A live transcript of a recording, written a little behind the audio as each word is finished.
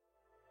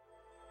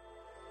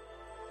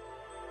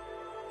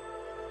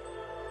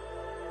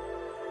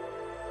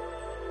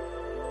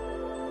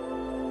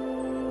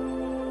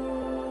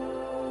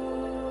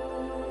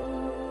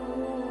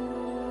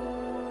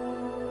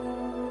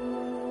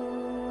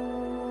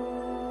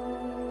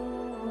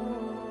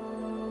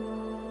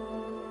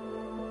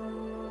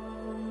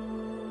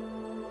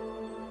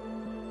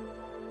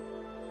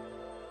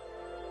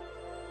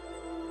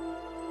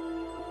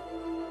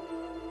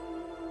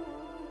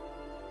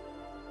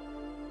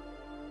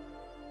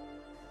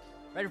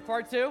Ready for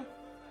part two?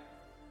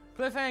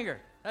 Cliffhanger.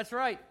 That's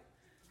right.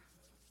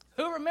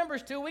 Who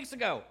remembers 2 weeks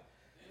ago?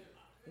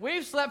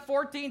 We've slept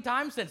 14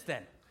 times since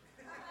then.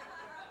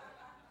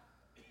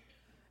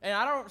 And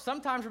I don't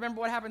sometimes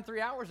remember what happened 3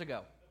 hours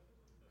ago.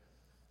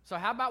 So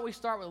how about we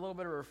start with a little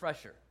bit of a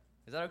refresher?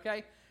 Is that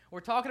okay?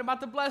 We're talking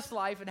about the blessed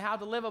life and how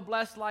to live a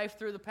blessed life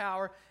through the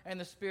power and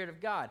the Spirit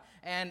of God.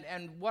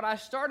 And what I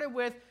started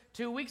with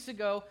 2 weeks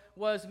ago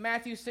was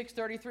Matthew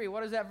 6:33.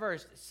 What is that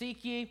verse?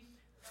 Seek ye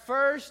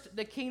first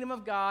the kingdom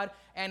of God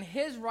and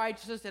his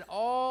righteousness, and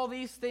all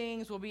these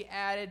things will be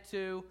added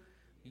to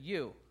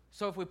you.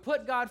 So if we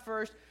put God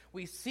first,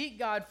 we seek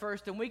God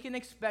first, then we can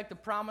expect the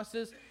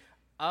promises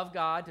of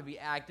God to be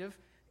active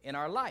in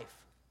our life.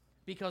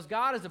 Because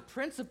God is a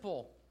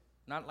principle,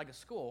 not like a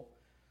school.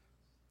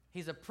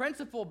 He's a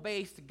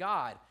principle-based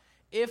God.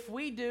 If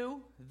we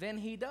do, then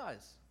he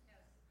does.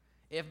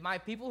 If my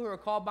people who are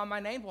called by my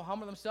name will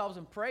humble themselves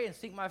and pray and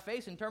seek my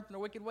face and turn from their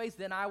wicked ways,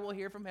 then I will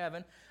hear from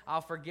heaven,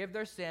 I'll forgive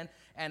their sin,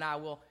 and I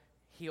will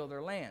heal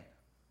their land.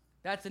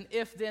 That's an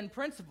if-then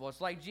principle. It's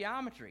like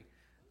geometry.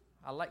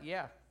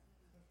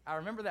 I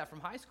remember that from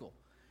high school.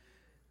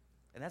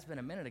 And that's been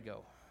a minute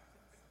ago.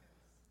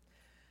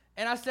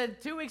 And I said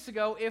 2 weeks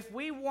ago, if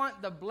we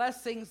want the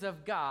blessings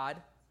of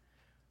God,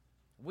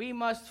 we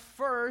must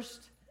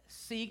first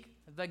seek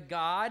the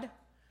God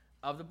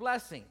of the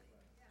blessing.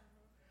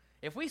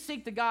 If we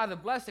seek the God of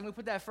the blessing, we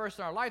put that first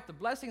in our life, the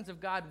blessings of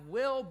God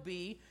will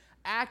be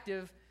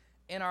active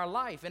in our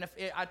life. And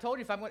I told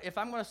you, if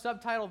I'm going to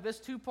subtitle this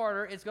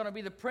two-parter, it's going to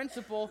be the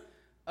principle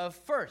of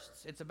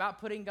firsts. It's about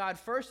putting God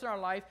first in our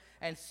life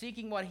and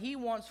seeking what he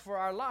wants for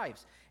our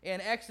lives.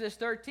 In Exodus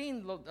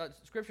 13,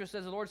 Scripture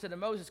says, the Lord said to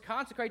Moses,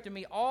 consecrate to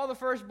me all the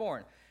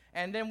firstborn.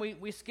 And then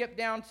we skip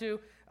down to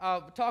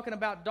talking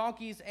about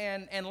donkeys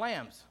and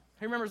lambs.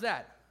 Who remembers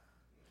that?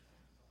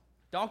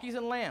 Donkeys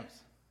and lambs.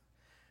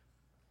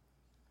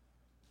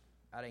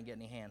 I didn't get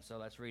any hands, so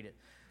let's read it.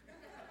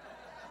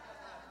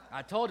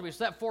 I told you we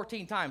slept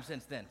 14 times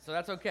since then, so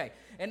that's okay.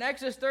 In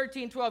Exodus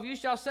 13:12, you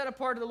shall set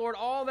apart to the Lord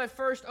all that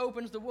first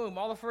opens the womb.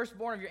 All the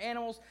firstborn of your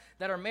animals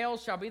that are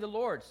males shall be the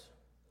Lord's.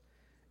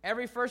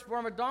 Every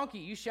firstborn of a donkey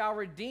you shall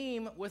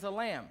redeem with a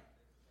lamb.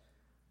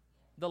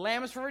 The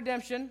lamb is for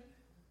redemption.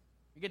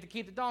 You get to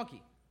keep the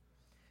donkey.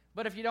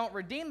 But if you don't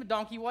redeem the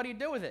donkey, what do you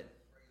do with it?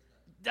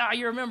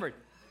 You remembered.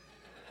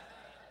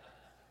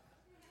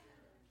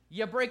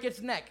 You break its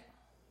neck.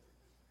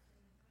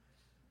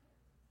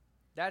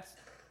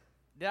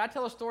 Did I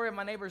tell a story of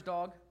my neighbor's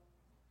dog?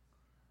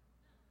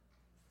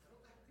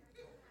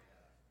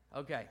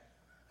 Okay.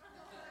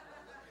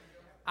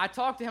 I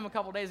talked to him a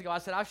couple days ago. I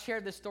said, I've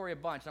shared this story a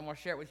bunch. I'm going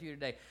to share it with you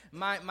today.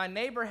 My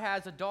neighbor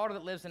has a daughter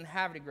that lives in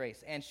Havre de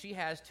Grace, and she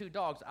has two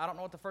dogs. I don't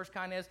know what the first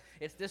kind is.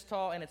 It's this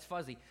tall, and it's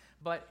fuzzy.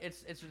 But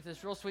it's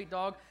this real sweet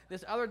dog.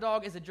 This other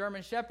dog is a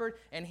German Shepherd,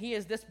 and he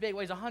is this big,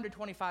 weighs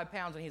 125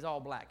 pounds, and he's all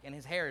black, and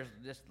his hair is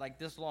just like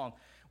this long.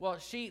 Well,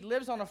 she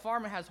lives on a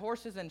farm and has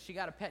horses, and she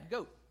got a pet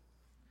goat.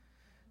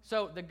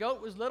 So the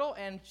goat was little,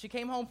 and she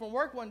came home from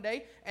work one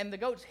day, and the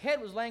goat's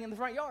head was laying in the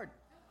front yard.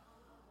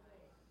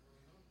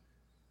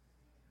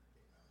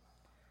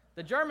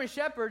 The German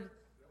Shepherd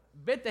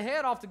bit the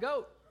head off the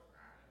goat.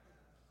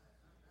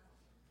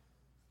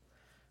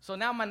 So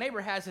now my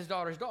neighbor has his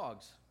daughter's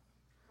dogs.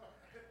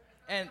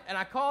 And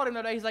I called him the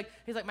other day.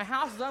 He's like, my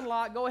house is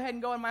unlocked. Go ahead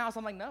and go in my house.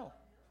 I'm like, no.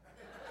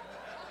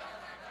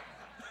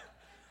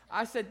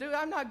 I said, dude,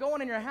 I'm not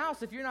going in your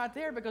house if you're not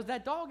there because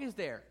that dog is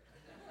there.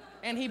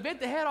 And he bit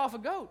the head off a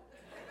goat.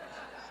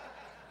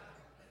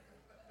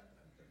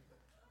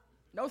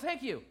 No,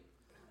 thank you.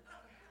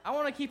 I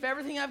want to keep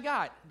everything I've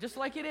got just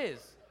like it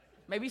is.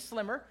 Maybe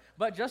slimmer,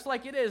 but just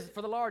like it is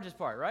for the largest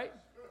part, right?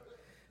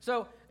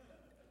 So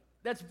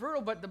that's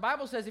brutal, but the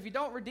Bible says if you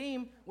don't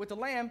redeem with the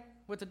lamb,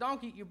 with the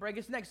donkey, you break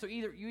its neck. So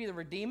you either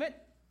redeem it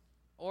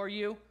or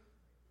you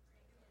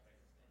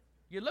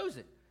lose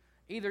it.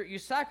 Either you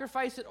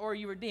sacrifice it or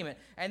you redeem it.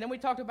 And then we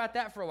talked about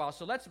that for a while.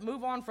 So let's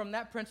move on from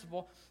that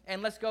principle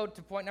and let's go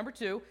to point number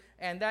 2,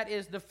 and that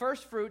is the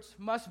first fruits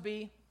must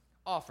be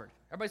offered.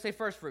 Everybody say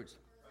first fruits.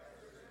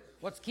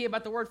 What's key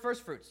about the word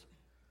first fruits?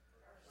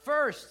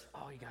 First.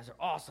 Oh, you guys are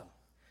awesome.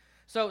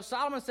 So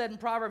Solomon said in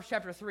Proverbs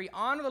chapter 3,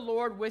 honor the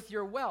Lord with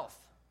your wealth.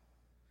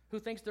 Who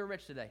thinks they're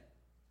rich today?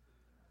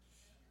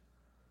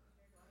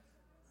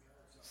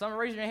 Some are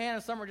raising their hand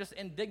and some are just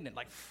indignant,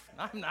 like,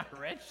 I'm not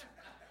rich.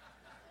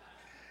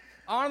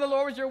 Honor the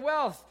Lord with your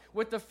wealth,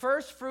 with the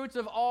first fruits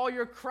of all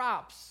your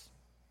crops.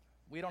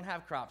 We don't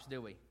have crops,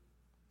 do we?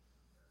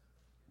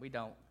 We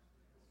don't.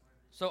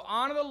 So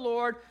honor the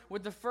Lord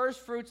with the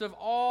first fruits of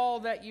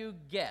all that you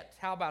get.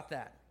 How about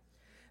that?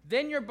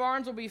 Then your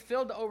barns will be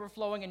filled to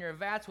overflowing, and your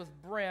vats will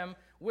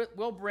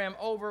brim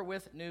over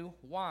with new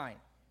wine.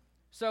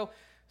 So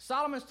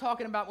Solomon's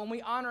talking about when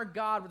we honor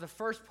God with the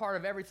first part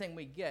of everything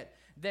we get,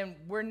 then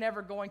we're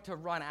never going to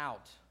run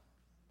out.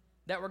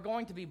 That we're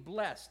going to be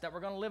blessed, that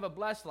we're going to live a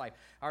blessed life.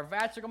 Our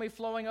vats are going to be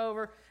flowing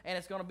over, and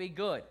it's going to be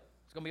good.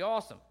 It's going to be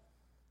awesome.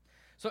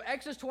 So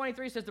Exodus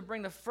 23 says to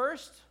bring the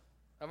first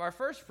of our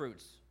first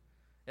fruits.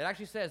 It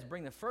actually says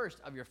bring the first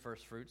of your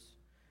first fruits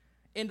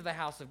into the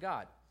house of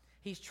God.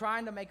 He's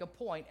trying to make a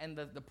point, and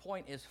the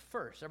point is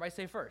first. Everybody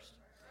say first.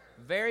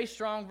 Very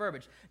strong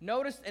verbiage.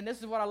 Notice, and this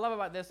is what I love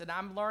about this, and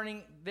I'm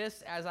learning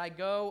this as I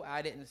go.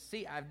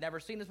 I've never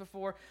seen this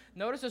before.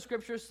 Notice the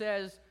scripture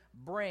says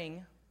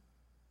bring.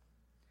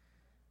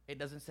 It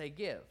doesn't say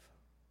give.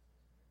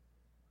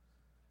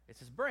 It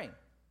says bring.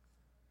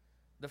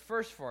 The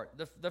first part,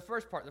 the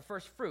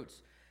first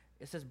fruits.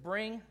 It says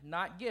bring,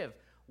 not give.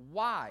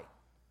 Why?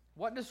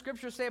 What does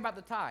scripture say about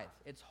the tithe?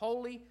 It's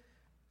holy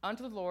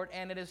unto the Lord,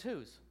 and it is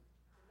whose?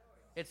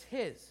 It's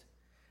his.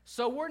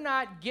 So we're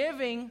not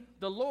giving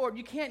the Lord.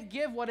 You can't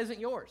give what isn't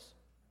yours.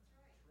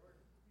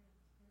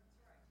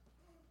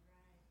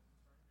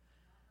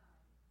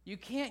 You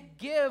can't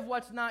give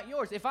what's not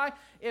yours. If I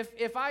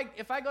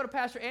go to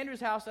Pastor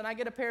Andrew's house and I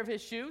get a pair of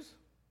his shoes,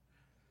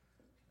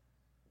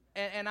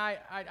 and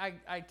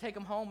I take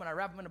them home and I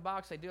wrap them in a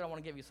box, say, dude, I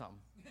want to give you something.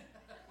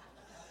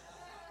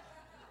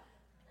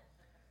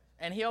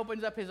 And he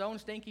opens up his own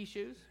stinky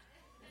shoes,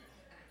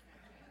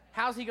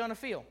 how's he going to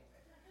feel?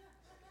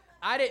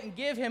 I didn't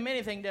give him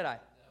anything, did I?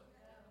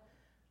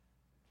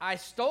 I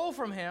stole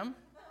from him,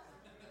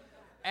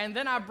 and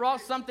then I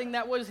brought something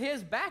that was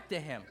his back to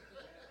him.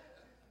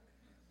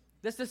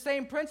 That's the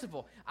same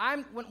principle.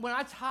 When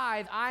I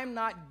tithe, I'm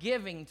not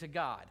giving to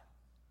God.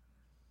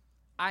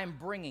 I'm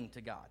bringing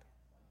to God.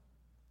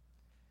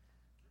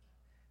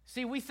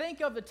 See, we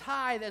think of the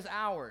tithe as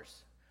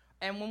ours.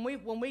 And when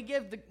we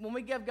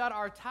give God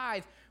our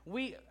tithe,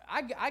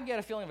 I get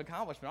a feeling of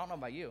accomplishment. I don't know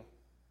about you.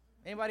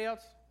 Anybody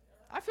else?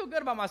 I feel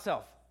good about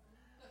myself.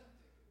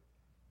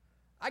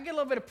 I get a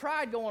little bit of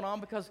pride going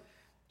on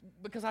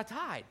because I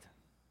tithe.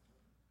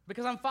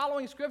 Because I'm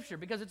following Scripture.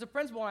 Because it's a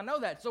principle, and I know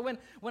that. So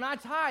when I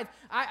tithe,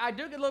 I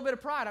do get a little bit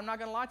of pride. I'm not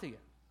going to lie to you.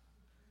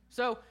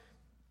 So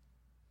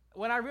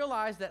when I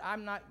realize that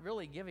I'm not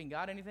really giving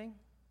God anything.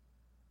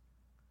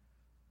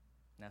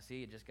 Now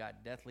see, it just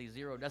got deathly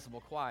 0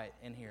 decibel quiet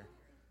in here.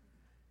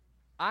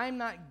 I'm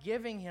not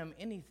giving him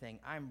anything.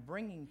 I'm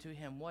bringing to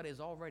him what is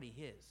already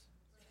his.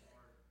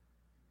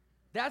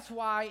 That's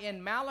why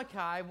in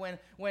Malachi,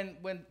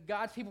 when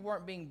God's people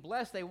weren't being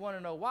blessed, they want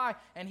to know why.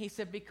 And he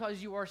said,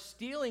 because you are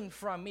stealing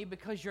from me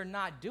because you're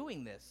not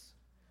doing this.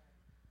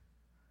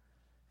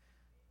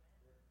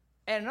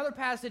 And another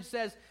passage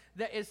says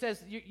that it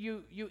says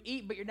you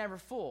eat but you're never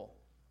full.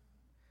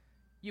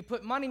 You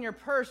put money in your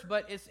purse,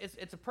 but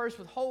it's a purse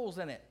with holes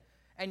in it.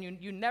 And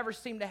you never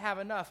seem to have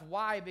enough.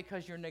 Why?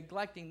 Because you're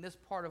neglecting this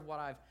part of what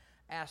I've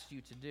asked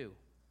you to do.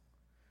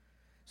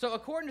 So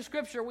according to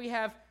Scripture, we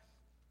have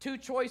 2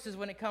 choices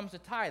when it comes to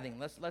tithing.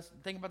 Let's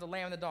think about the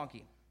lamb and the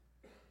donkey.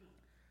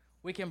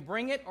 We can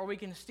bring it or we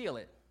can steal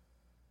it.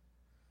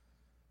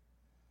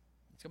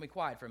 It's going to be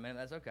quiet for a minute.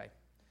 That's okay.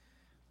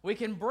 We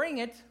can bring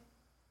it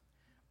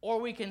or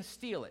we can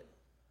steal it.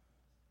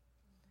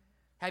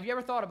 Have you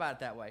ever thought about it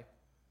that way?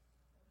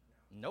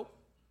 Nope.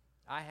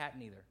 I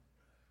hadn't either.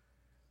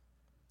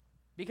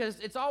 Because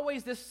it's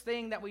always this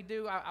thing that we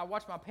do. I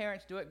watched my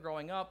parents do it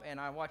growing up, and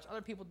I watched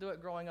other people do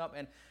it growing up,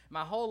 and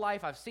my whole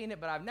life I've seen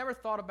it, but I've never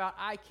thought about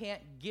I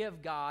can't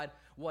give God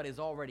what is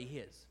already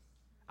his.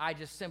 I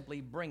just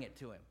simply bring it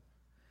to him.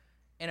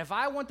 And if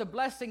I want the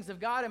blessings of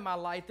God in my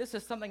life, this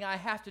is something I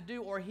have to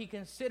do, or he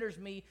considers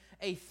me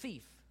a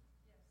thief.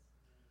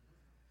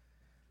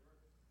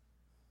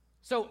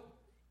 So,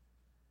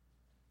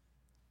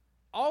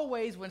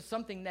 always when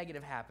something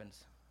negative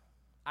happens,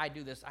 I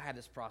have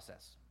this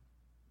process.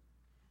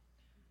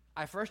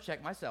 I first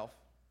check myself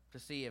to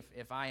see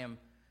if I am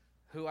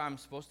who I'm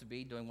supposed to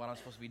be, doing what I'm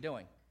supposed to be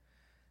doing.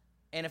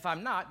 And if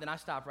I'm not, then I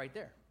stop right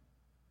there.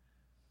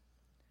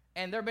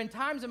 And there have been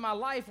times in my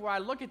life where I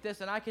look at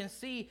this and I can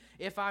see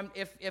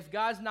if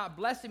God's not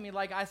blessing me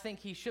like I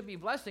think he should be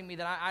blessing me,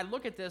 then I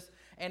look at this,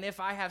 and if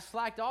I have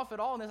slacked off at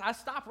all in this, I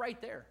stop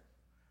right there.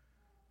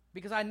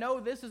 Because I know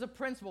this is a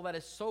principle that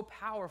is so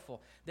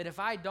powerful that if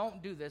I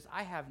don't do this,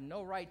 I have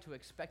no right to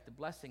expect the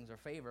blessings or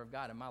favor of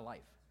God in my life.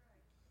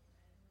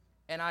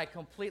 And I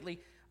completely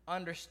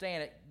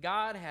understand it.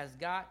 God has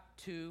got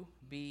to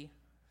be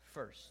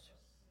first.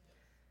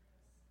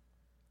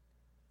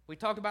 We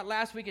talked about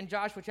last week in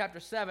Joshua chapter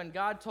 7,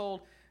 God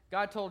told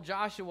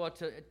Joshua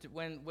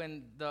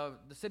when the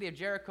city of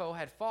Jericho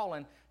had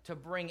fallen, to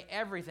bring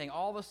everything,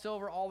 all the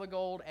silver, all the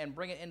gold, and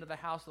bring it into the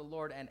house of the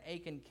Lord. And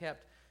Achan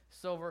kept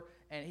silver,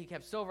 and he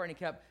kept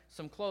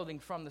some clothing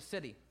from the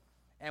city.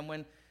 And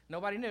when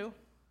nobody knew,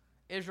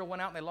 Israel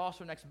went out and they lost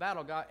their next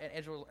battle.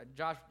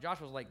 Joshua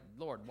was like,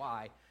 Lord,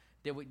 why?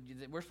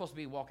 We're supposed to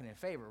be walking in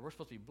favor. We're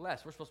supposed to be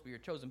blessed. We're supposed to be your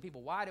chosen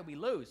people. Why did we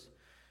lose?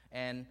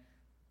 And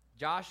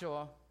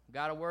Joshua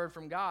got a word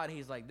from God.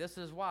 He's like, this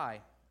is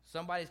why.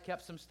 Somebody's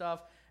kept some stuff,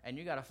 and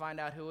you got to find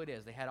out who it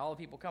is. They had all the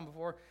people come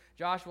before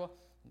Joshua.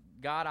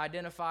 God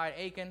identified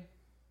Achan,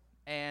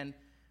 and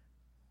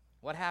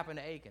what happened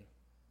to Achan?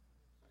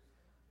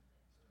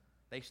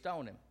 They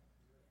stoned him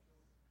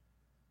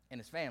and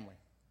his family.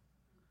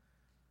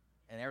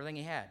 And everything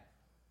he had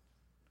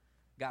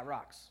got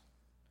rocks.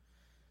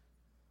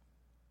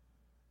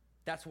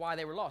 That's why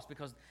they were lost,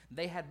 because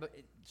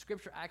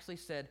Scripture actually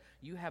said,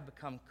 you have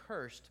become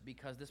cursed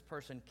because this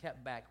person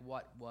kept back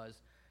what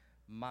was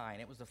mine.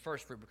 It was the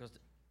first fruit because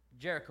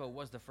Jericho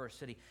was the first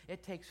city.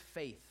 It takes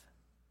faith.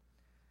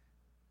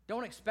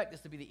 Don't expect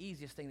this to be the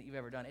easiest thing that you've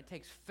ever done. It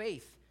takes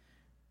faith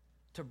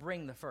to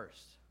bring the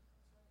first.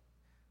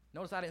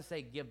 Notice I didn't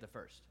say give the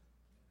first.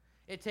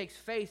 It takes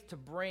faith to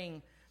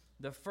bring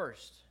the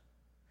first.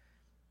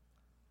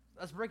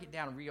 Let's break it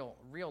down real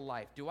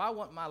life. Do I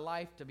want my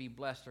life to be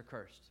blessed or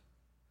cursed?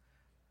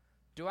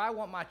 Do I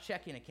want my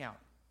checking account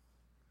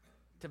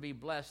to be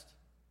blessed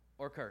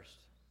or cursed?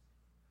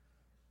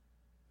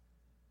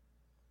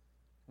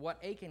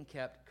 What Achan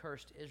kept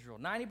cursed Israel.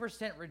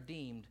 90%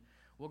 redeemed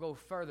will go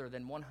further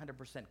than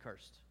 100%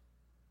 cursed.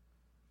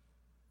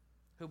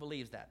 Who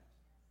believes that?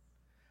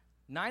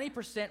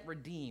 90%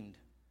 redeemed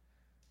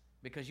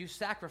because you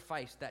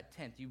sacrificed that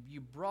tenth.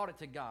 You brought it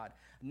to God.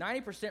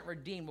 90%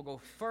 redeemed will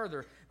go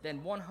further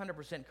than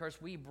 100%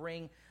 cursed. We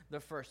bring the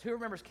first. Who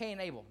remembers Cain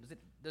and Abel?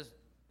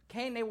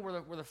 Cain and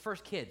Abel were the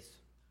first kids.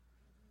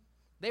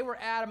 They were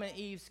Adam and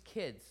Eve's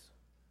kids.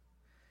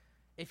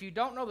 If you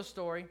don't know the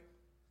story,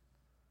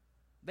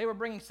 they were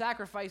bringing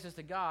sacrifices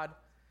to God.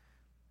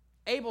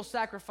 Abel's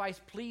sacrifice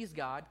pleased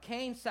God.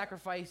 Cain's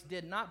sacrifice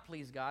did not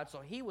please God, so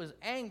he was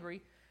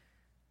angry.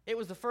 It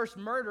was the first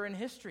murder in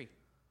history.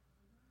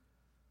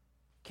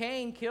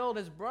 Cain killed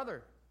his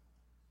brother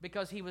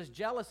because he was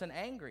jealous and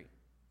angry.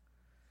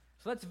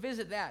 So let's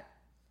visit that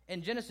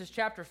in Genesis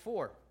chapter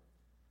 4.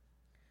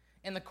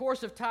 In the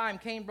course of time,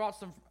 Cain brought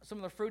some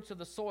of the fruits of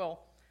the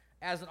soil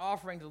as an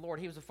offering to the Lord.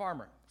 He was a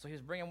farmer, so he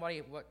was bringing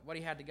what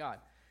he had to God.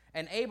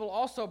 And Abel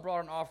also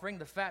brought an offering,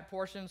 the fat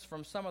portions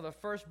from some of the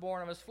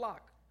firstborn of his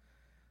flock.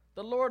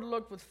 The Lord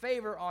looked with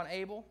favor on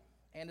Abel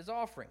and his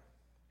offering,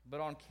 but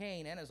on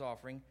Cain and his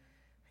offering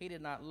he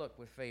did not look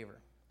with favor.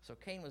 So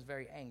Cain was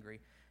very angry,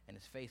 and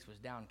his face was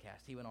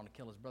downcast. He went on to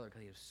kill his brother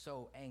because he was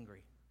so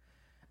angry.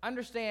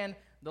 Understand,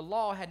 the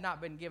law had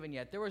not been given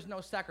yet. There was no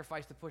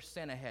sacrifice to push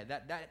sin ahead.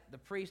 The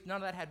priest, none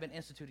of that had been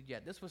instituted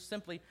yet. This was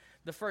simply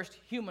the first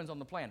humans on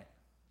the planet,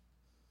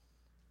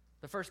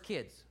 the first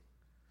kids.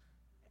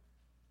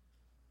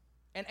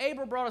 And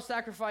Abel brought a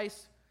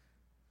sacrifice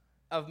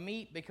of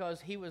meat because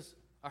he was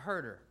a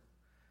herder.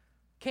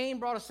 Cain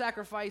brought a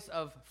sacrifice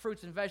of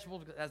fruits and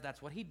vegetables because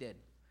that's what he did.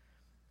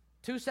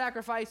 Two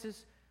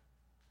sacrifices.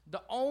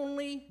 The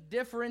only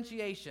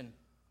differentiation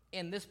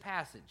in this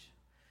passage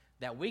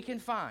that we can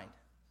find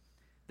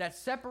that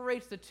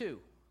separates the two,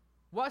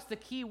 what's the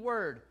key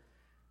word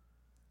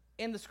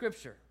in the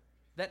Scripture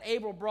that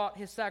Abel brought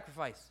his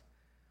sacrifice?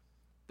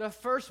 The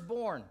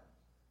firstborn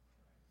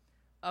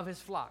of his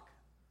flock.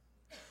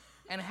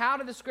 And how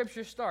did the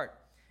Scripture start?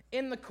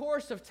 In the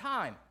course of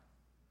time,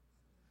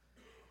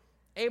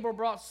 Abel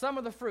brought some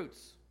of the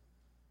fruits.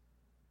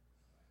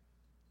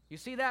 You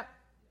see that?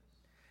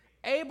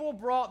 Abel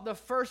brought the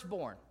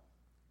firstborn.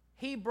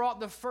 He brought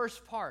the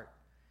first part.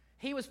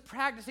 He was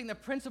practicing the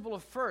principle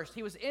of first.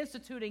 He was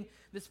instituting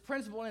this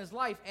principle in his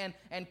life.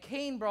 And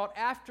Cain brought,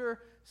 after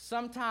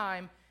some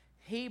time,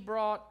 he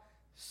brought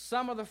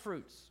some of the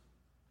fruits.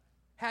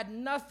 Had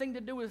nothing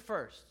to do with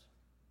first.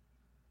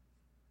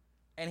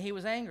 And he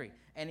was angry,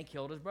 and he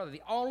killed his brother.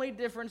 The only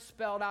difference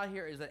spelled out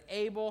here is that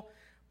Abel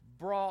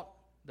brought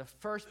the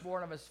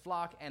firstborn of his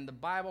flock, and the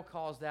Bible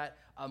calls that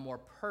a more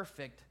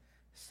perfect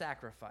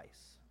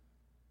sacrifice.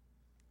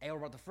 Abel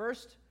brought the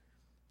first,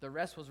 the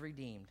rest was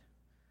redeemed.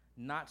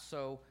 Not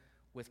so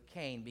with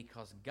Cain,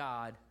 because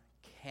God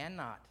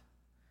cannot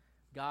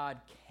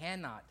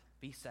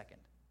be second.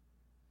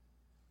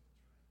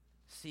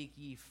 Seek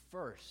ye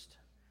first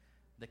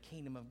the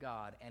kingdom of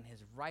God and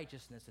his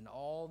righteousness, and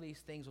all these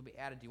things will be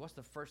added to you. What's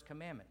the first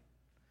commandment?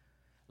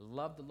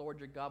 Love the Lord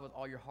your God with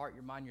all your heart,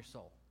 your mind, your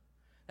soul.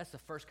 That's the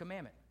first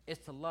commandment.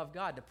 It's to love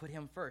God, to put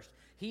him first.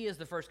 He is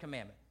the first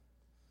commandment.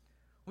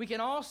 We can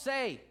all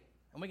say,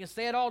 and we can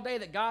say it all day,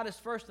 that God is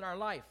first in our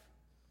life.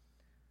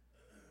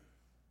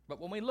 But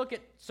when we look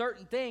at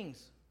certain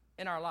things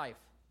in our life,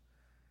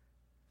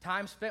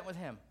 time spent with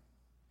him,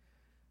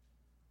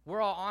 we're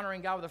all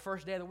honoring God with the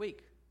first day of the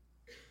week.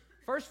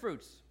 First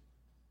fruits.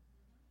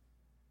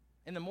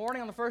 In the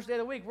morning on the first day of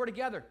the week, we're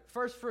together.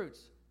 First fruits.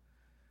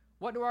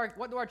 What do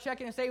our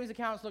checking and savings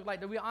accounts look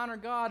like? Do we honor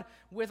God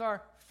with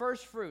our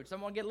first fruits? I'm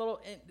going to get a little.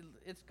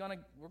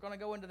 We're going to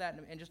go into that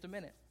in just a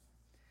minute.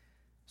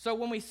 So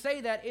when we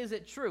say that, is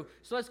it true?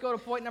 So let's go to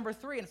point number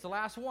 3, and it's the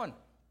last one.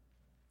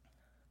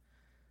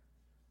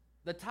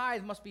 The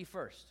tithe must be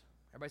first.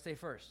 Everybody say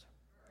first.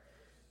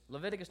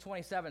 Leviticus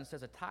 27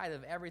 says a tithe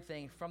of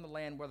everything from the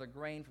land, whether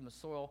grain from the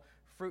soil,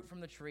 fruit from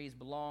the trees,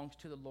 belongs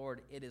to the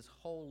Lord. It is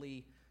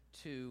holy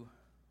to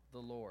the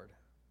Lord.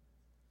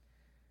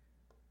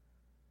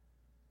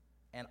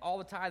 And all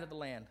the tithe of the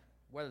land,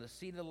 whether the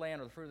seed of the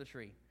land or the fruit of the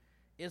tree,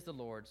 is the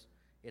Lord's.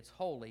 It's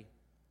holy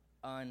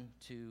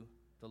unto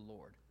the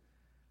Lord.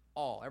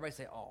 All. Everybody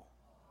say all.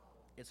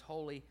 It's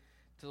holy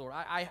to the Lord.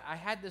 I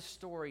had this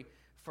story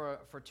for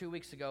 2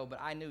 weeks ago, but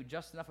I knew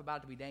just enough about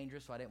it to be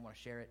dangerous, so I didn't want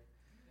to share it.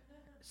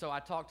 So I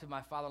talked to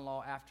my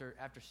father-in-law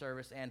after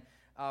service, and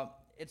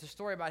It's a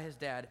story about his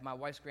dad, my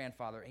wife's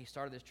grandfather. He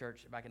started this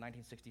church back in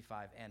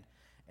 1965,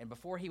 and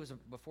before he was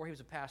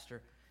a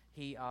pastor,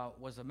 he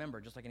was a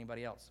member just like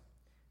anybody else.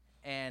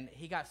 And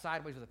he got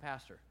sideways with the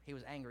pastor. He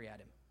was angry at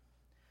him.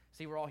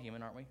 See, we're all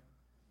human, aren't we?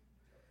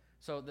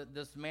 So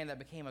this man that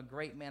became a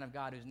great man of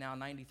God, who's now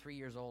 93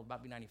 years old, about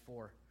to be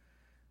 94,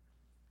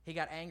 he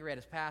got angry at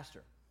his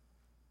pastor,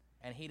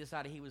 and he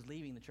decided he was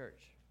leaving the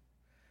church.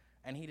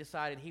 And he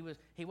decided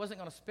he wasn't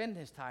going to spend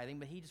his tithing,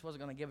 but he just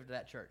wasn't going to give it to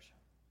that church.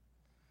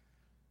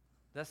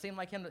 Does that seem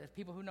like him to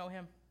people who know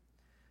him?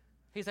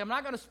 He said, I'm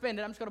not going to spend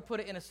it. I'm just going to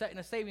put it in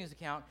a savings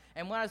account.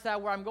 And when I decide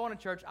where I'm going to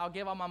church, I'll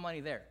give all my money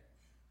there.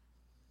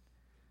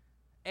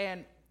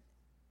 And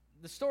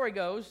the story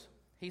goes,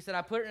 he said,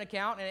 I put it in an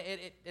account, and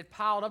it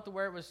piled up to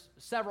where it was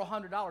several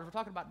 $100s. We're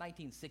talking about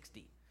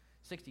 1960,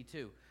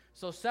 62.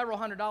 So several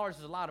 $100s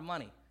is a lot of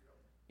money.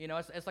 You know,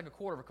 it's like a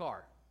quarter of a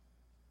car.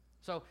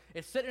 So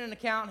it's sitting in an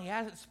account. He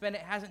hasn't spent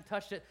it, hasn't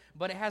touched it,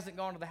 but it hasn't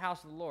gone to the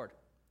house of the Lord.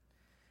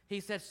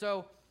 He said,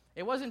 so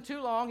it wasn't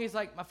too long. He's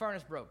like, my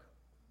furnace broke.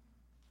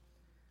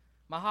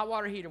 My hot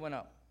water heater went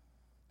up.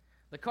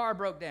 The car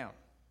broke down.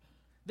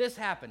 This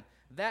happened.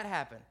 That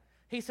happened.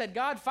 He said,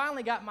 God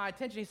finally got my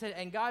attention. He said,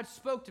 and God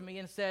spoke to me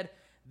and said,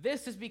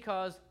 this is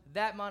because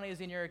that money is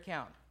in your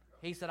account.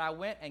 He said, I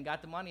went and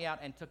got the money out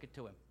and took it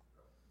to him.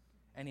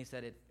 And he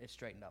said, it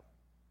straightened up.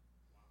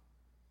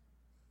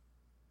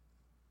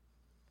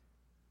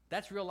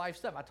 That's real life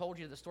stuff. I told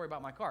you the story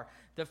about my car.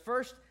 The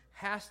first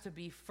has to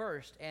be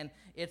first, and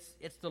it's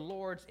the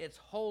Lord's. It's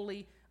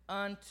holy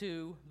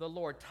unto the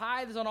Lord.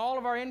 Tithes on all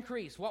of our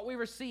increase, what we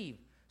receive,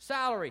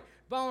 salary,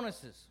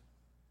 bonuses,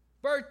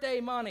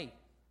 birthday money.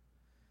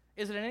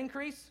 Is it an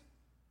increase?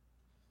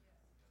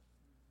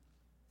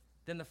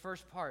 Then the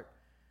first part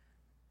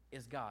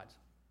is God's.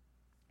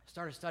 I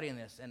started studying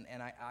this, and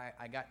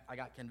I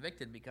got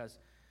convicted because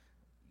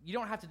you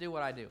don't have to do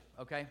what I do,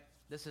 okay?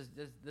 This is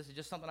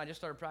just something I just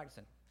started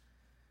practicing.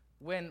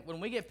 When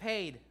we get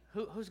paid,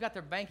 who's got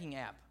their banking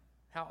app?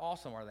 How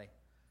awesome are they?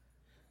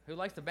 Who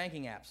likes the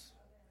banking apps?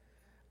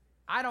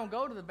 I don't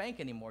go to the bank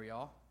anymore,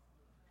 y'all.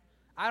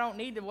 I don't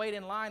need to wait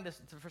in line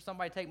for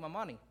somebody to take my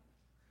money.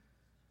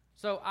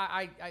 So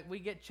we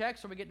get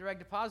checks or we get direct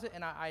deposit,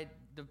 and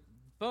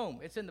boom,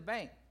 it's in the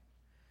bank.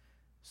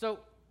 So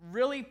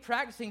really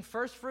practicing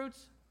first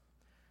fruits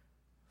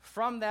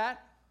from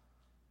that,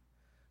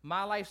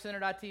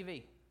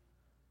 mylifecenter.tv.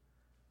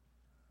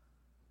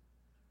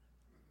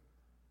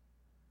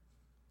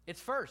 It's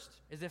first.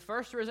 Is it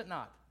first or is it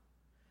not?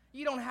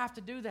 You don't have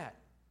to do that.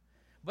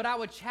 But I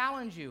would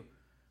challenge you.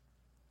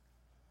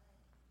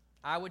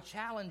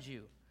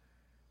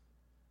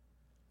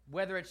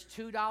 Whether it's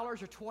 $2 or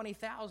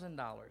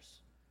 $20,000,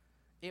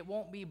 it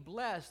won't be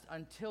blessed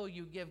until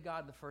you give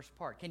God the first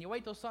part. Can you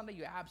wait till Sunday?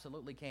 You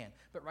absolutely can.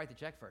 But write the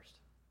check first.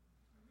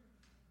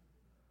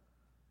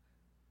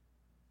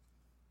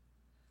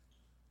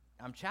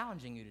 I'm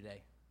challenging you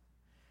today.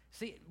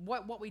 See,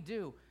 what we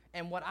do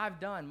and what I've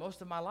done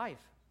most of my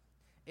life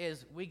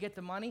is we get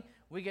the money,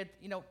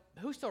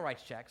 who still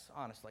writes checks,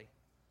 honestly?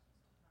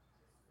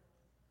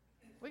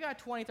 We got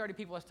 20, 30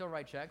 people that still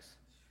write checks.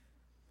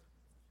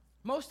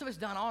 Most of it's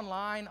done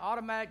online,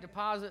 automatic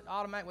deposit,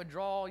 automatic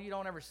withdrawal. You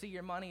don't ever see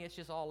your money. It's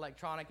just all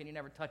electronic, and you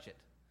never touch it.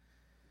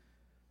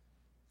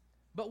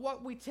 But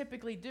what we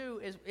typically do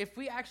is if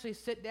we actually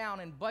sit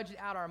down and budget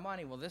out our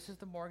money, well, this is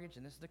the mortgage,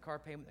 and this is the car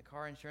payment, the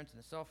car insurance,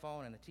 and the cell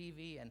phone, and the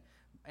TV,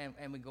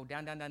 and we go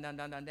down,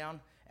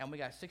 and we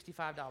got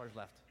 $65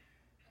 left.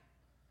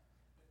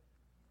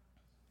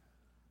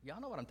 Y'all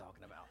know what I'm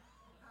talking about.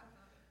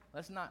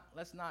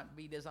 Let's not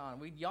be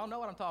dishonest. Y'all know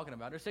what I'm talking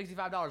about. There's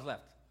 $65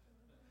 left.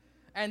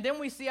 And then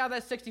we see out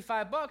of that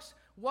 $65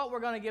 what we're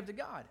going to give to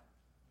God.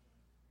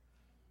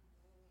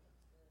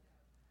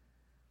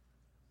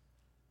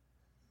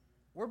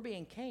 We're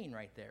being Cain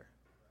right there.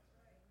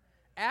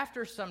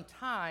 After some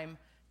time,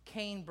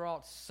 Cain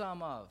brought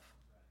some of.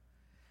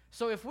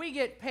 So if we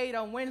get paid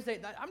on Wednesday,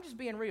 I'm just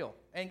being real.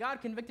 And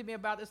God convicted me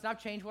about this, and I've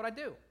changed what I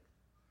do.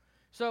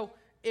 So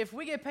if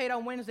we get paid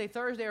on Wednesday,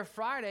 Thursday, or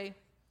Friday,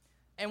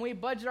 and we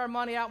budget our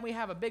money out and we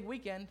have a big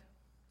weekend,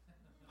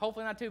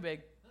 hopefully not too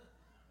big,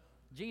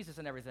 Jesus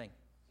and everything.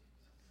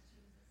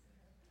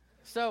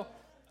 So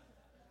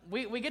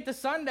we get to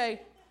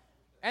Sunday,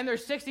 and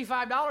there's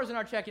 $65 in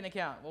our checking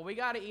account. Well, we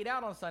got to eat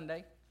out on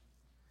Sunday.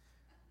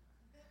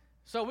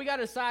 So we got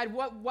to decide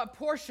what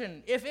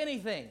portion, if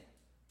anything.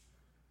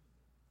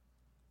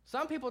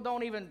 Some people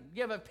don't even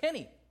give a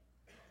penny.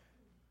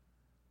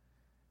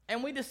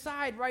 And we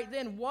decide right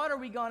then, what are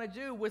we going to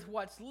do with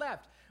what's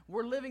left?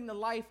 We're living the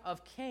life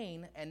of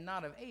Cain and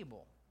not of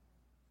Abel.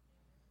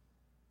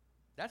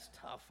 That's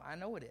tough. I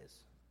know it is.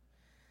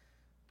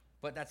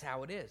 But that's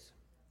how it is.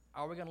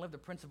 Are we going to live the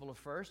principle of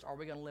first? Are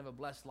we going to live a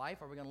blessed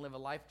life? Are we going to live a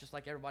life just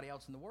like everybody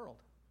else in the world?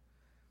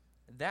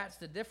 That's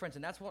the difference,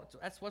 and that's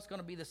what's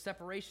going to be the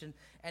separation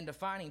and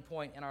defining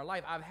point in our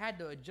life. I've had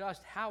to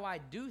adjust how I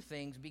do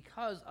things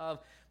because of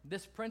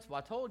this principle.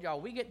 I told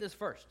y'all, we get this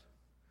first.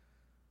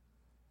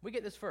 We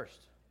get this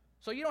first.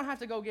 So you don't have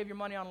to go give your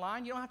money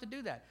online. You don't have to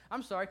do that.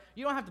 I'm sorry.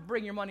 You don't have to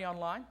bring your money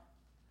online.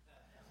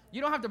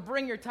 You don't have to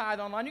bring your tithe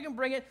online. You can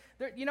bring it.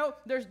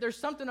 There's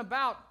something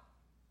about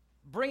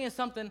bringing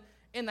something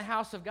in the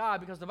house of God,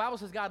 because the Bible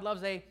says God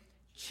loves a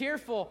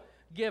cheerful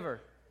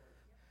giver.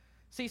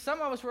 See,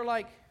 some of us were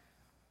like,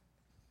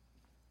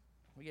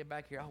 we get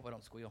back here. I hope I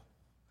don't squeal.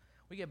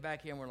 We get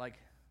back here and we're like,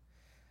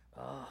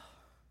 oh.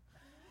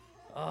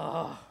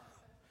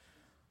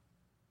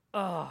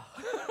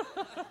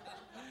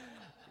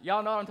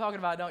 Y'all know what I'm talking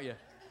about, don't you?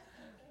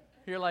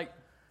 You're like,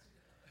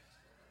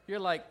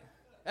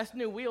 that's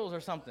new wheels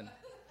or something.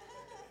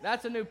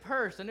 That's a new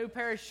purse, a new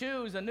pair of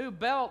shoes, a new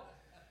belt.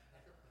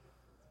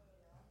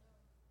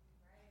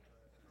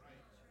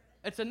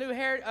 It's a new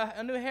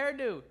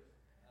hairdo.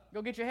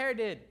 Go get your hair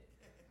did.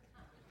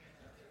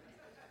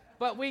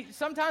 But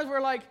sometimes we're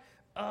like,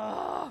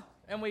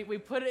 and we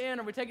put it in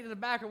or we take it to the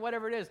back or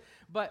whatever it is.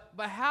 But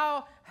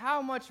how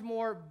much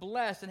more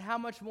blessed and how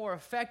much more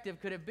effective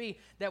could it be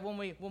that when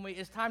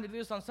it's time to do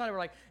this on Sunday, we're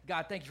like,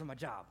 God, thank you for my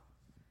job.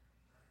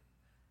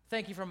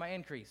 Thank you for my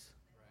increase.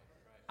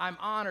 I'm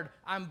honored.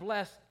 I'm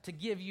blessed to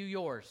give you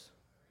yours,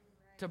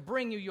 to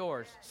bring you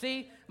yours.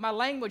 See, my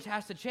language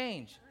has to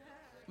change.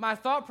 My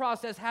thought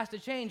process has to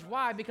change.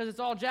 Why? Because it's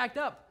all jacked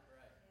up.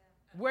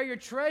 Where your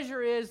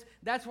treasure is,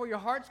 that's where your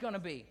heart's going to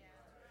be.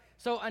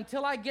 So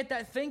until I get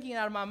that thinking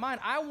out of my mind,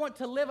 I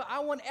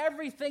want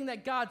everything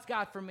that God's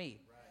got for me.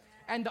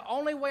 And the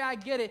only way I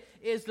get it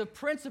is the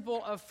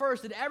principle of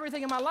first in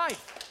everything in my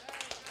life.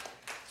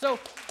 So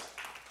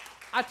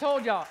I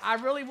told y'all, I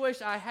really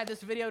wish I had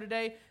this video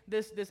today,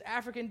 this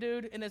African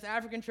dude in this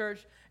African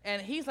church,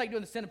 and he's like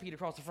doing the centipede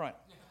across the front.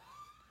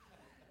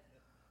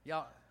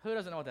 Y'all, who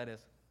doesn't know what that is?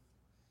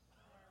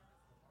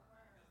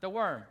 The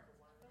worm.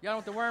 Y'all know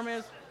what the worm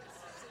is?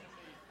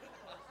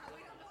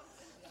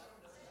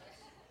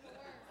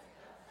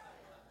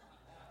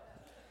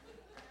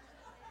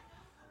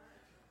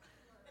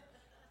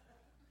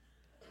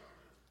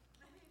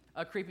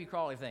 A creepy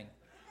crawly thing.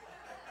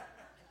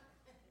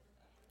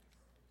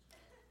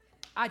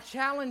 I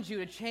challenge you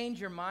to change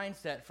your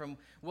mindset from,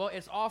 well,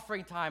 it's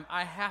offering time,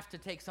 I have to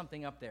take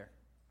something up there.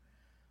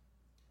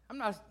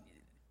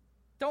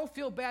 Don't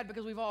feel bad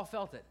because we've all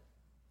felt it.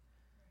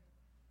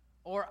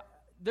 Or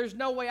there's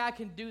no way I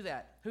can do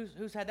that.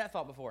 Who's had that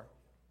thought before?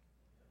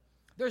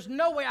 There's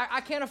no way,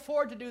 I can't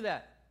afford to do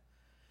that.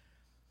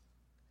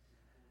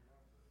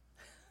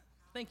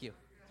 Thank you.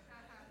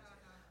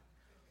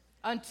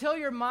 Until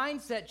your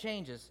mindset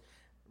changes,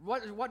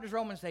 what does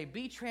Romans say?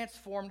 Be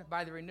transformed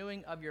by the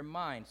renewing of your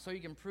mind so you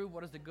can prove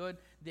what is the good,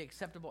 the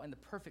acceptable, and the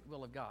perfect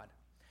will of God.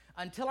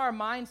 Until our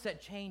mindset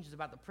changes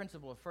about the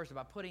principle of first,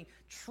 about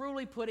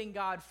truly putting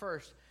God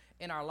first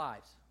in our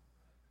lives.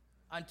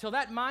 Until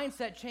that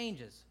mindset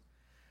changes,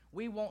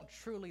 we won't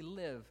truly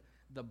live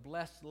the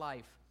blessed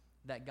life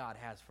that God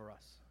has for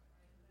us.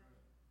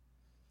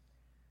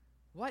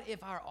 What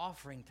if our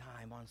offering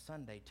time on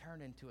Sunday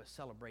turned into a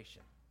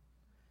celebration?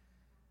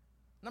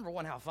 Number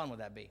one, how fun would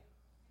that be?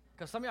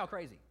 Because some of y'all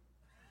crazy.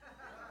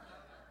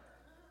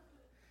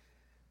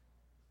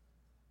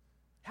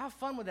 How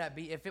fun would that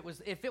be if it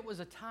was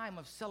a time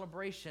of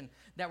celebration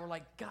that we're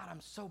like, God, I'm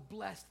so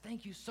blessed.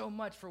 Thank you so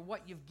much for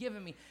what you've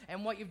given me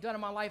and what you've done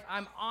in my life.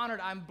 I'm honored.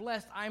 I'm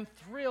blessed. I'm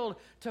thrilled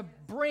to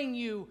bring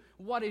you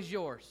what is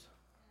yours.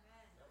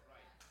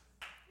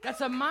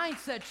 That's a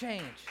mindset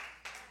change.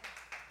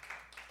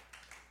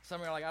 Some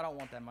of you are like, I don't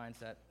want that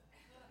mindset.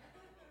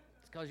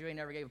 It's because you ain't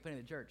never gave a penny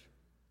to the church.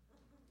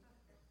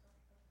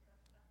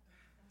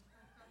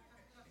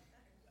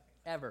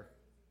 Ever.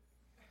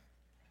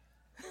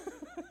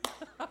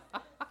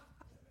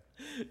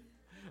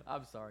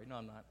 I'm sorry. No,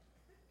 I'm not.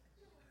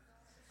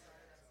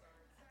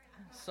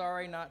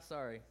 Sorry, not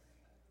sorry.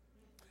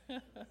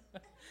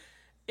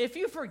 If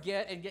you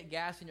forget and get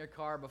gas in your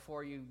car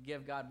before you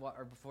give God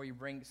before you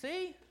bring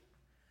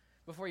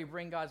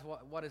God's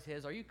what is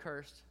his, are you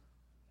cursed?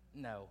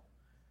 No.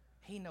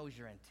 He knows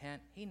your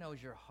intent. He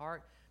knows your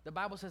heart. The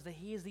Bible says that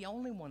he is the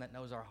only one that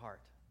knows our heart.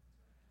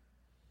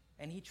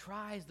 And he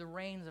tries the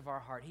reins of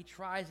our heart. He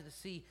tries to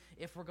see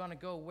if we're going to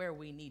go where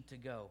we need to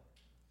go.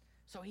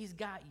 So he's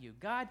got you.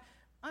 God,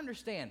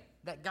 understand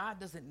that God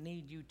doesn't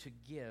need you to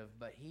give,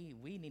 but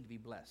we need to be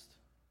blessed.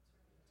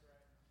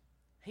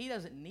 He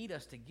doesn't need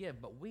us to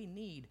give, but we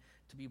need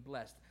to be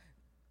blessed.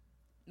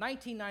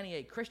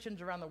 1998,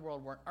 Christians around the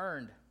world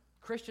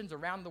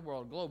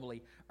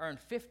globally earned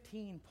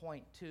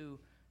 $15.2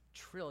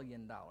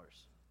 trillion.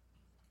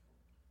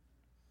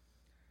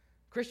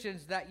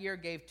 Christians that year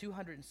gave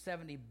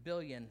 $270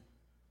 billion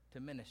to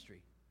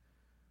ministry.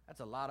 That's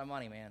a lot of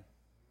money, man.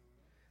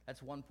 That's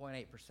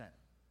 1.8%.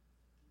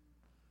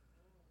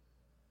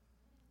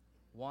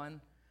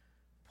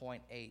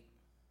 1.8%.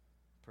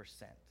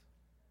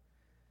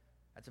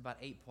 That's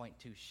about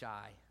 8.2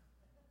 shy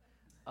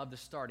of the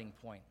starting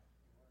point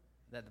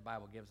that the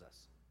Bible gives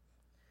us.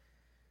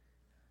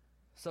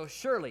 So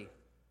surely,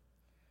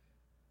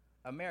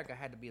 America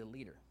had to be a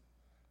leader.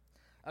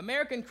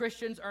 American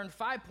Christians earned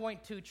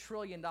 $5.2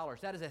 trillion.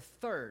 That is a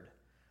third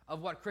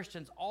of what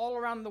Christians all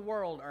around the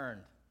world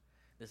earned.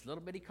 This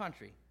little bitty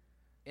country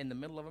in the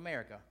middle of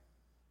America,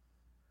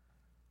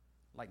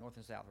 like North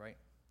and South, right?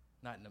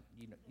 Not in the,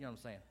 you know what I'm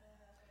saying.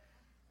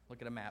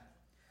 Look at a map.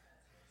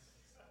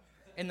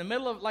 In the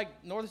middle of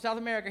like North and South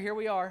America, here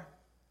we are.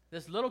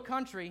 This little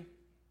country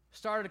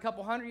started a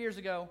couple hundred years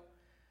ago,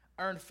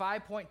 earned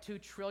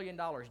 $5.2 trillion,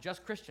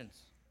 just Christians.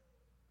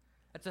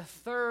 That's a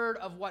third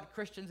of what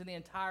Christians in the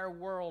entire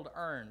world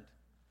earned.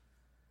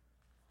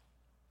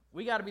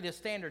 We got to be the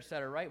standard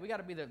setter, right? We got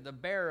to be the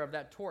bearer of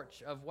that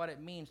torch of what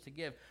it means to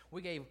give.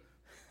 We gave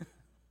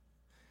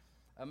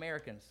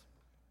Americans,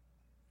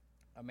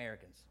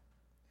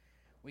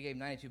 we gave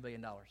 $92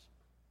 billion.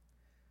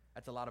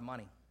 That's a lot of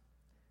money,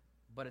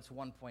 but it's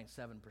 1.7%.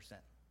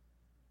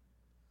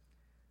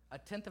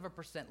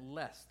 0.1%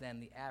 less than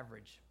the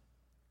average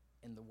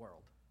in the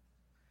world.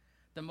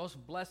 The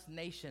most blessed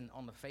nation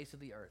on the face of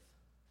the earth.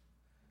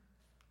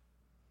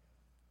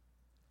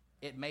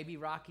 It may be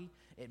rocky.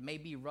 It may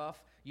be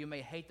rough. You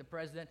may hate the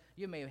president.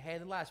 You may hate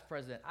the last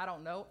president. I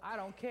don't know. I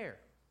don't care.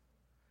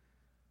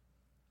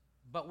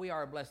 But we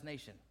are a blessed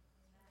nation.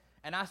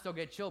 And I still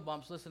get chill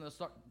bumps listening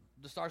to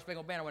the Star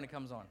Spangled Banner when it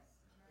comes on.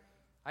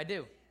 I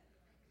do.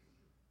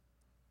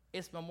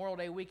 It's Memorial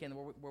Day weekend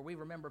where we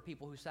remember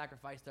people who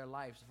sacrificed their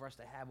lives for us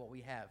to have what we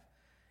have.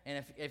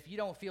 And if you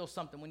don't feel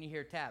something when you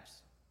hear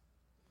taps,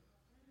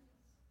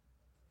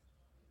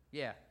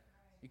 yeah,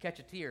 you catch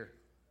a tear.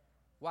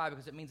 Why?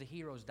 Because it means a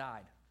hero's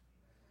died.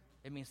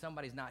 It means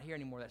somebody's not here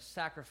anymore that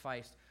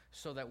sacrificed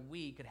so that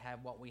we could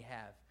have what we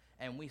have.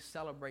 And we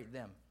celebrate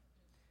them.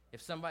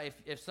 If somebody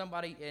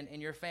in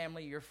your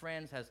family, your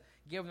friends has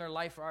given their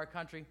life for our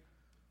country,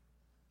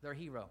 they're a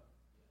hero.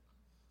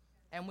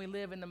 And we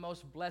live in the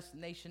most blessed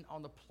nation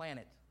on the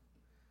planet.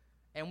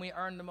 And we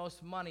earn the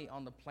most money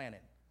on the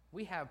planet.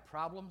 We have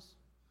problems,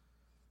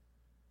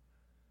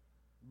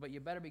 but you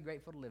better be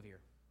grateful to live here.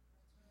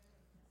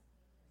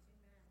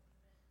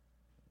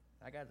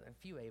 I got a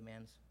few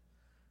amens,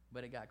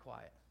 but it got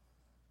quiet.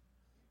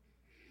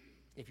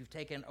 If you've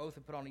taken an oath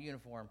and put on a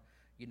uniform,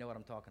 you know what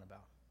I'm talking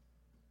about.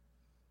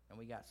 And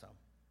we got some.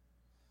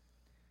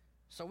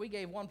 So we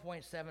gave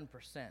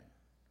 1.7%.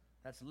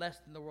 That's less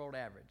than the world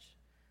average.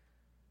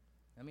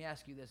 Let me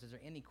ask you this. Is there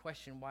any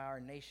question why our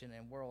nation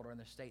and world are in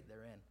the state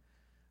they're in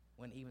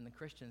when even the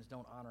Christians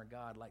don't honor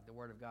God like the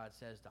Word of God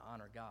says to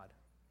honor God?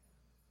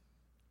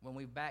 When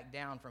we back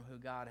down from who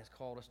God has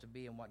called us to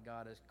be and what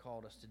God has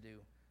called us to do.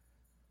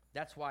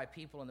 That's why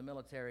people in the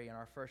military and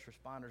our first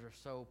responders are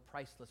so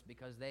priceless,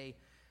 because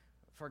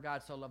for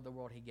God so loved the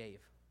world, He gave.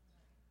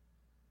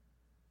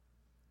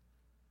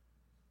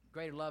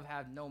 Greater love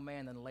hath no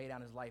man than to lay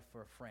down his life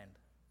for a friend.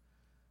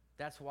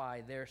 That's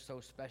why they're so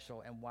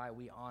special and why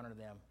we honor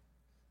them.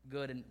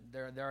 Good, and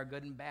there are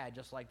good and bad,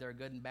 just like there are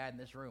good and bad in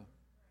this room.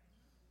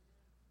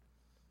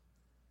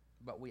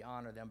 But we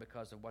honor them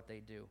because of what they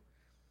do.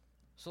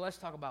 So let's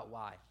talk about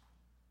why.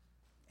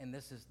 And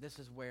this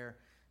is where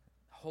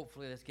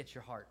hopefully this gets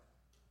your heart.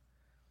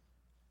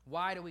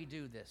 Why do we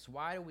do this?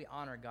 Why do we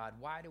honor God?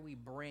 Why do we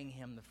bring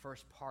Him the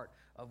first part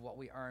of what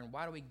we earn?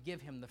 Why do we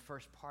give Him the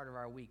first part of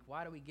our week?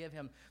 Why do we give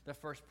Him the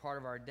first part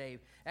of our day?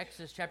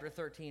 Exodus chapter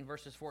 13,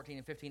 verses 14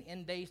 and 15.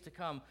 In days to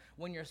come,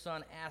 when your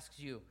son asks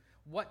you,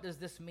 what does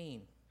this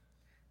mean?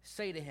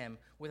 Say to him,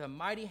 with a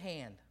mighty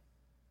hand,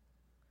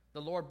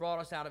 the Lord brought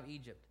us out of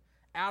Egypt,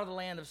 out of the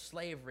land of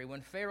slavery.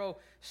 When Pharaoh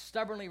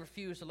stubbornly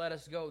refused to let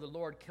us go, the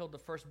Lord killed the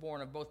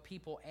firstborn of both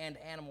people and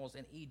animals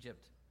in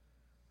Egypt.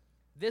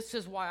 This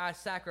is why I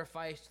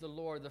sacrifice to the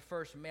Lord the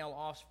first male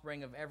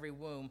offspring of every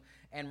womb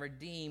and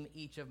redeem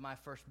each of my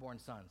firstborn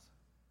sons.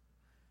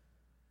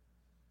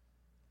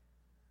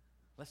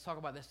 Let's talk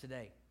about this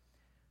today.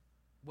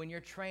 When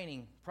you're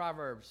training,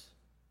 Proverbs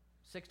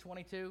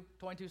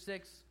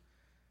 22:6,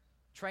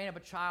 train up a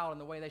child in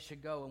the way they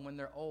should go, and when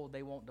they're old,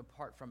 they won't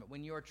depart from it.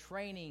 When you're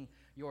training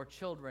your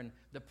children,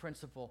 the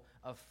principle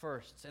of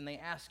firsts, and they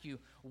ask you,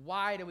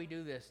 why do we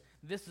do this?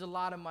 This is a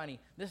lot of money.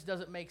 This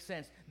doesn't make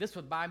sense. This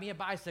would buy me a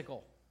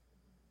bicycle.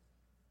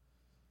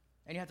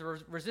 And you have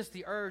to resist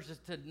the urge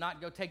just to not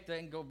go take the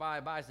and go buy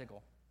a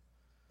bicycle.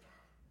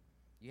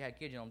 You had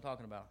kids, you know what I'm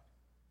talking about.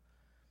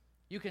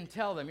 You can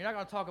tell them. You're not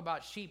going to talk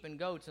about sheep and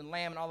goats and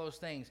lamb and all those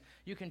things.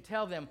 You can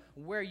tell them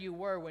where you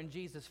were when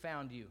Jesus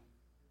found you.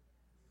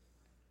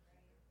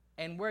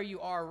 And where you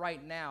are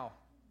right now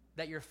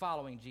that you're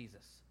following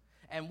Jesus.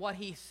 And what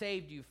He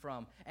saved you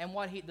from. And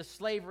the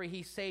slavery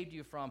He saved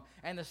you from.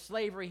 And the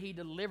slavery He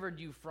delivered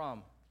you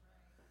from.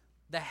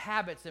 The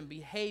habits and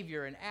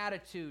behavior and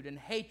attitude and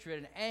hatred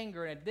and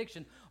anger and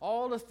addiction.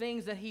 All the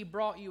things that He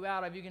brought you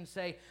out of. You can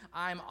say,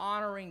 I'm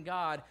honoring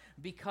God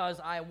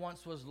because I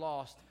once was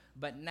lost,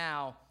 but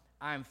now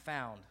I'm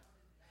found.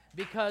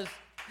 Because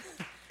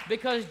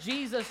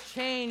Jesus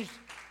changed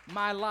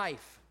my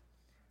life.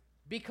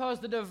 Because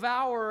the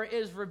devourer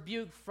is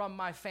rebuked from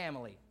my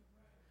family.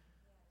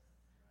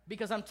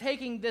 Because I'm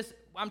taking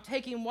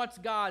what's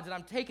God's and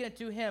I'm taking it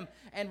to Him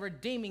and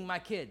redeeming my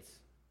kids.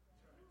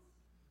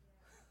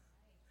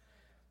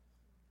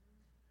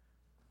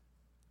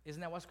 Isn't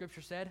that what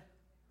Scripture said?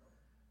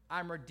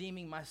 I'm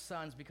redeeming my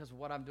sons because of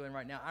what I'm doing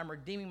right now. I'm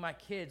redeeming my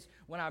kids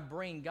when I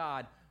bring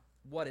God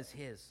what is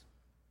His.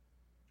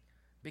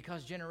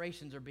 Because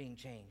generations are being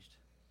changed.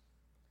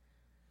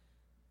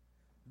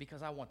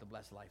 because I want the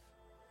blessed life.